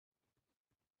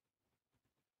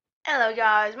Hello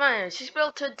guys, my name is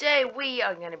Bill. Today we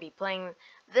are going to be playing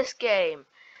this game,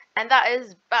 and that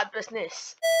is Bad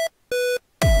Business.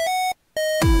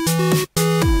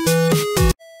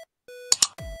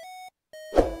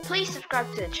 Please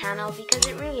subscribe to the channel because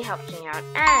it really helps me out,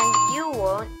 and you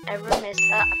won't ever miss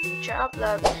a future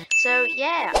upload. So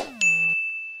yeah,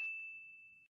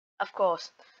 of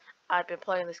course, I've been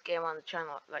playing this game on the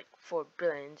channel like for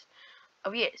billions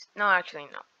of years. No, actually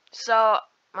no. So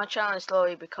my channel is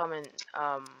slowly becoming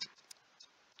no,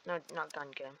 not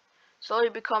gun game. Slowly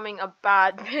becoming a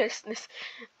bad business,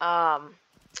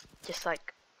 just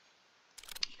like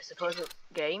a supposed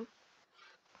game.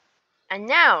 And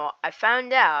now I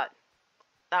found out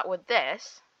that with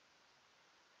this,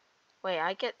 wait,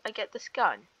 I get this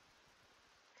gun.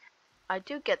 I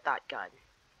do get that gun.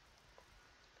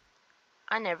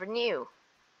 I never knew.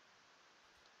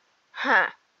 Huh.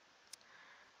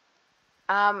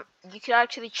 You could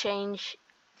actually change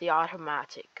the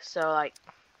automatic. So like,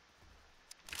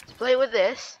 to play with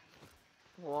this.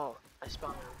 Whoa, I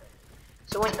spawned.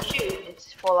 So when you shoot,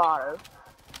 it's full auto.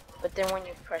 But then when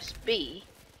you press B,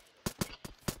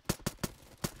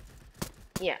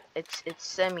 yeah, it's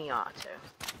semi-auto.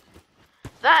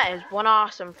 That is one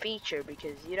awesome feature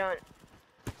because you don't.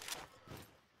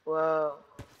 Whoa,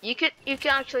 you can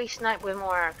actually snipe with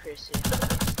more accuracy.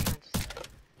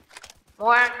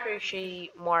 More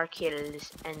accuracy, more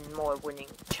kills, and more winning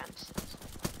chances.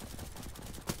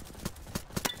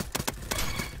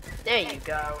 There you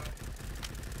go.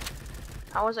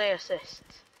 How was I assist?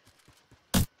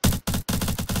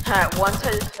 Once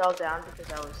I just fell down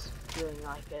because I was feeling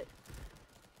like it.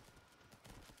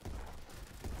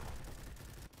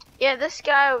 Yeah, this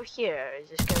guy over here is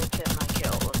just gonna kill my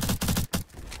kills.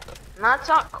 And that's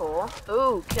not cool.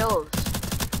 Ooh, kills.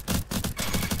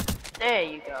 There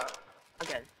you go.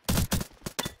 Again.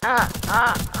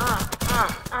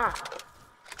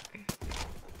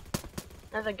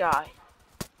 Another guy.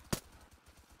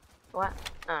 What?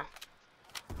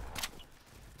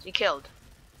 Is he killed?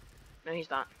 No,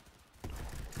 he's not.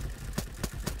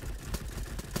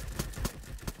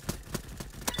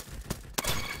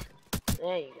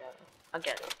 There you go.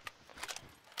 Again.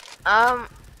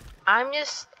 I'm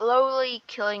just slowly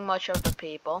killing much of the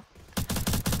people.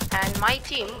 And my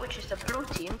team, which is the blue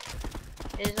team,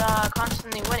 is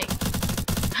constantly winning.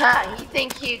 Ha! You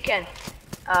think you can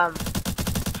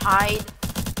hide?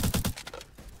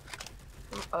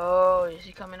 Oh, is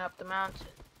he coming up the mountain?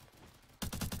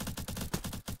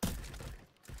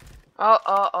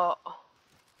 Oh.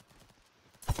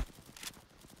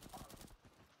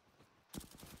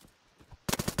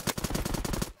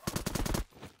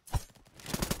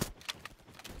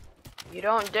 You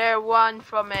don't dare run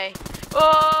from me.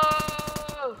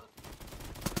 Oh!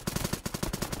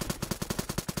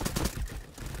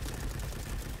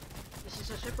 This is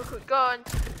a super quick gun.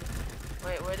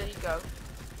 Wait, where did he go?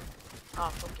 Oh,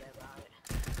 forget about it.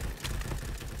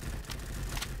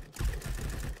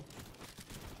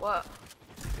 What?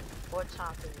 What's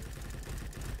happening?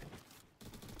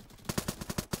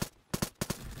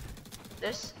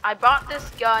 I bought this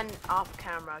gun off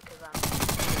camera because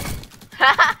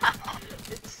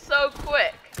it's so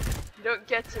quick. You don't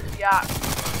get to react.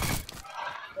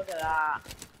 Look at that.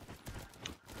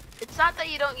 It's not that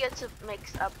you don't get to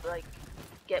mix up, like,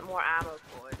 get more ammo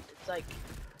for it. It's like,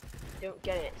 you don't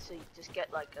get it, so you just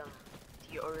get, like,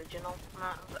 the original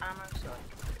amount of ammo, so,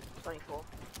 like, 24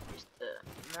 is the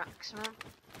maximum.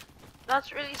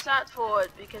 That's really sad for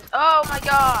it, because, oh my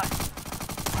god!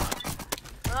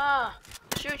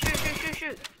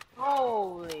 Shoot.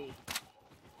 Holy.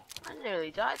 I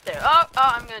nearly died there. Oh,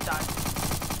 I'm gonna die.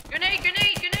 Grenade!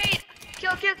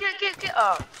 Kill!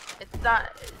 Oh, it's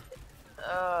not.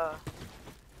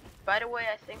 By the way,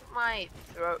 I think my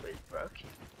throat is broken.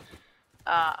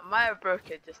 I might have broke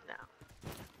it just now.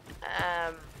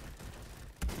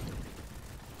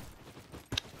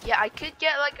 Yeah, I could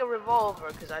get like a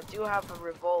revolver because I do have a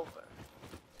revolver.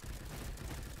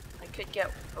 I could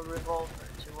get a revolver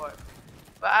to work,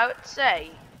 but I would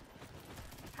say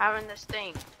having this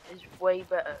thing is way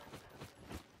better.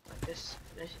 Like this,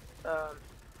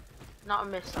 not a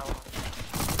missile.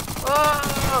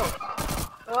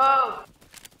 Oh!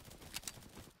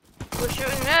 Who's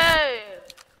shooting me?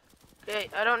 Okay,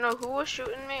 I don't know who was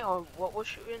shooting me or what was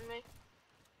shooting me.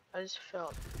 I just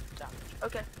felt damage.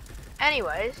 Okay.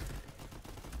 Anyways,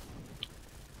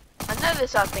 another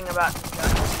sad thing about this gun,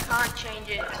 you can't change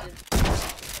it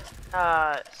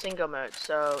to single mode,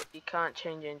 so you can't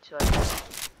change it into like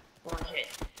one hit.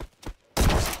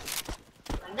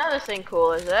 Another thing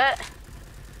cool is that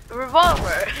the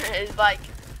revolver is like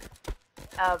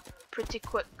pretty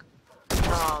quick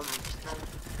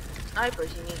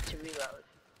snipers, you need to reload.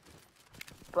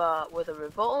 But with a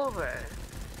revolver,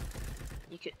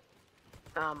 you could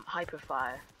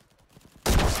hyperfire.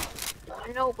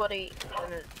 There's nobody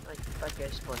gonna like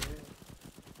get spawned.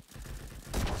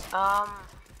 I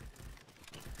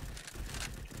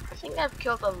think I've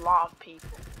killed a lot of people.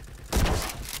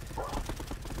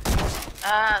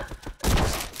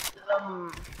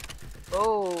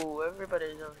 Oh,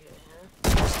 everybody's over here.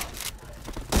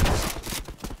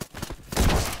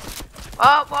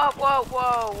 Huh? Whoa, whoa,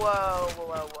 whoa, whoa, whoa,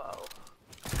 whoa, whoa.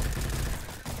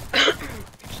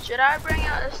 Should I bring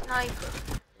out a sniper?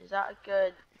 Is that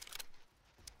good?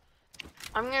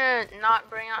 I'm gonna not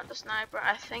bring out the sniper.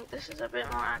 I think this is a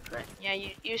bit more accurate. Yeah,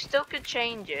 you still could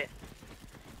change it.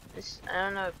 This, I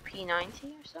don't know, P90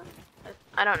 or something?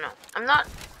 I don't know. I'm not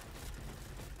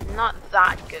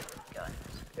that good with guns.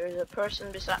 There's a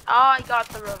person beside. Oh, I got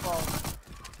the revolver.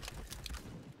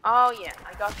 Oh yeah,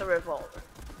 I got the revolver.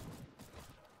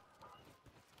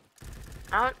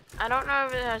 I don't know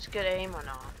if it has good aim or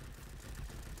not.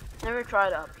 Never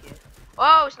tried up here.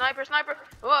 Whoa, sniper, sniper!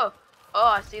 Whoa! Oh,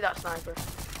 I see that sniper.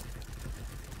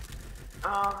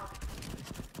 What?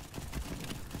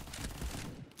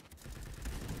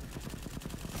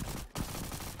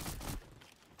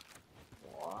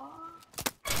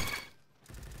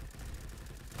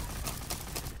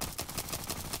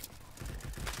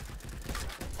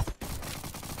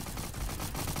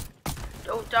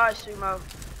 Don't die, Sumo.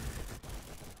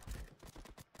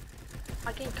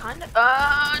 I can kinda.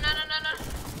 No, no, no, no.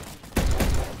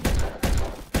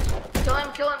 Kill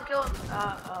him, kill him, kill him.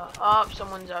 Oh,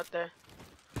 someone's out there.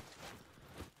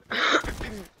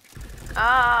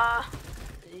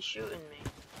 Is he shooting me?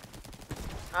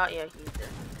 Oh, yeah, he's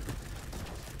there.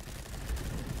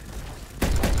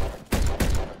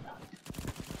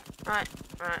 Right,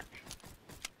 right.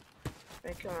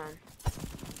 Wait, come on.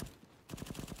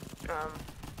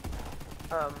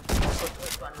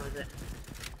 Which one was it?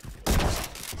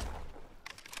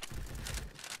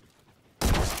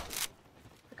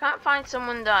 I can't find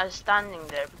someone that is standing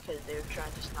there because they were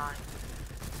trying to snipe.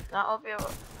 That will be a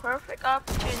perfect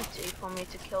opportunity for me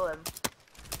to kill him.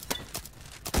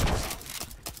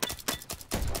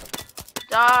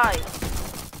 Die!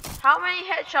 How many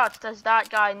headshots does that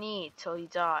guy need till he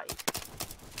dies?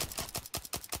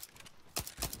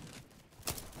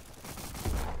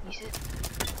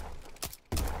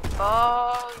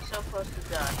 Oh, he's so close to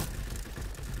die.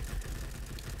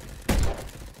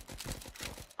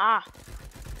 Ah.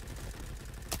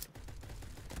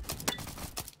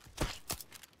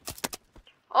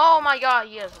 Oh my god,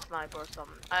 he has a sniper or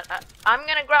something. I'm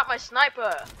gonna grab my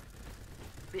sniper.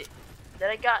 Did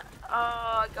I got? Oh,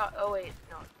 I got. Oh wait,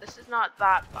 no, this is not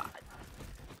that bad.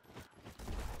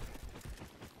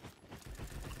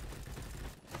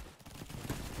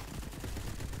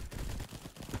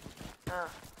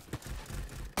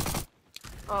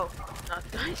 Oh, that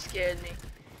guy scared me.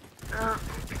 No,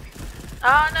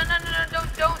 no, no, no,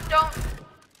 don't.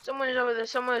 Someone is over there.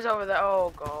 Someone is over there.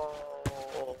 Oh god.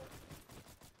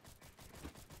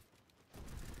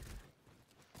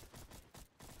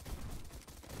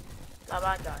 That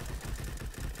bad guy.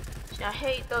 See, I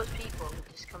hate those people who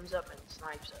just comes up and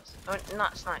snipes us. Oh,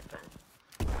 not sniping.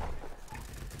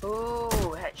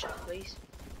 Ooh, headshot, please.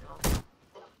 No.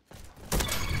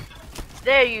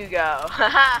 There you go.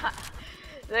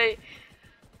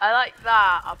 I like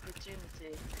that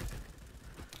opportunity.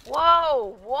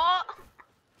 Whoa, what?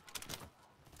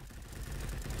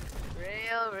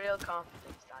 Real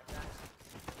confidence, that guy.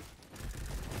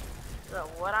 So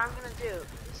what I'm gonna do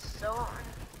is so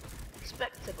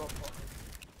unexpectable for me.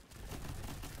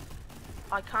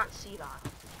 I can't see that.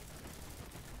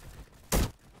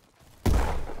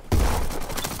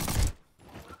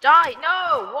 Die!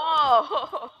 No!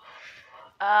 Whoa!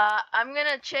 I'm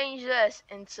gonna change this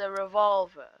into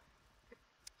revolver.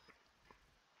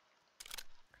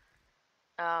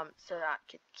 So that I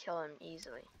could kill him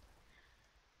easily.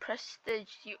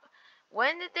 Prestige.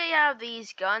 When did they have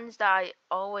these guns that I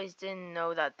always didn't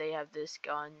know that they have this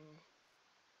gun?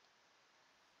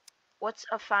 What's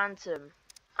a phantom?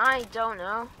 I don't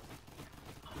know.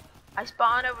 I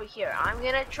spawned over here. I'm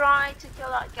gonna try to kill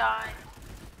that guy.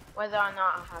 Whether or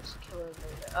not I have to kill him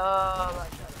later. Oh my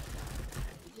god.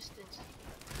 He just didn't see me.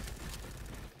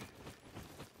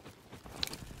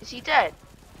 Is he dead?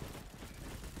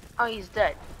 Oh, he's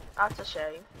dead. That's a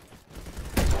shame.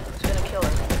 I was gonna kill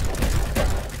him.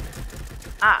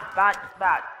 Ah, bad.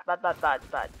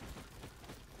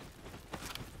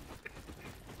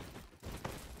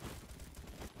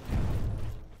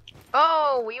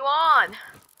 Oh, we won!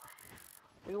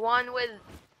 We won with,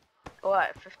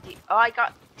 what, 50? Oh, I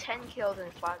got 10 kills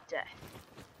and 5 deaths.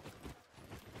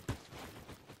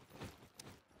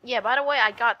 Yeah, by the way,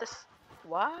 I got this.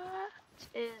 What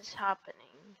is happening?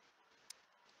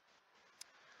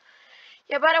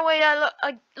 Yeah, by the way,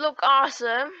 I look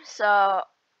awesome. So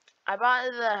I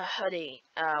bought the hoodie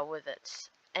with it,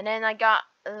 and then I got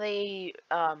the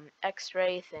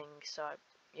X-ray thing. So I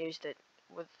used it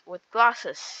with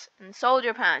glasses and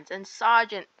soldier pants and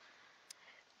sergeant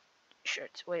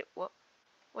shirts. Wait, what?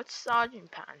 What's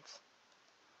sergeant pants?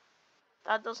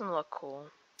 That doesn't look cool.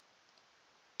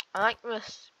 I like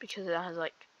this because it has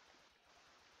like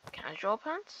casual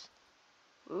pants.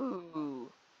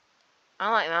 Ooh, I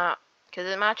like that because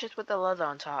it matches with the leather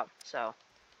on top. So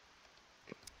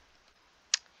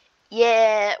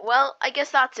yeah, well, I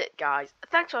guess that's it, guys.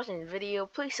 Thanks for watching the video.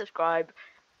 Please subscribe.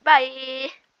 Bye.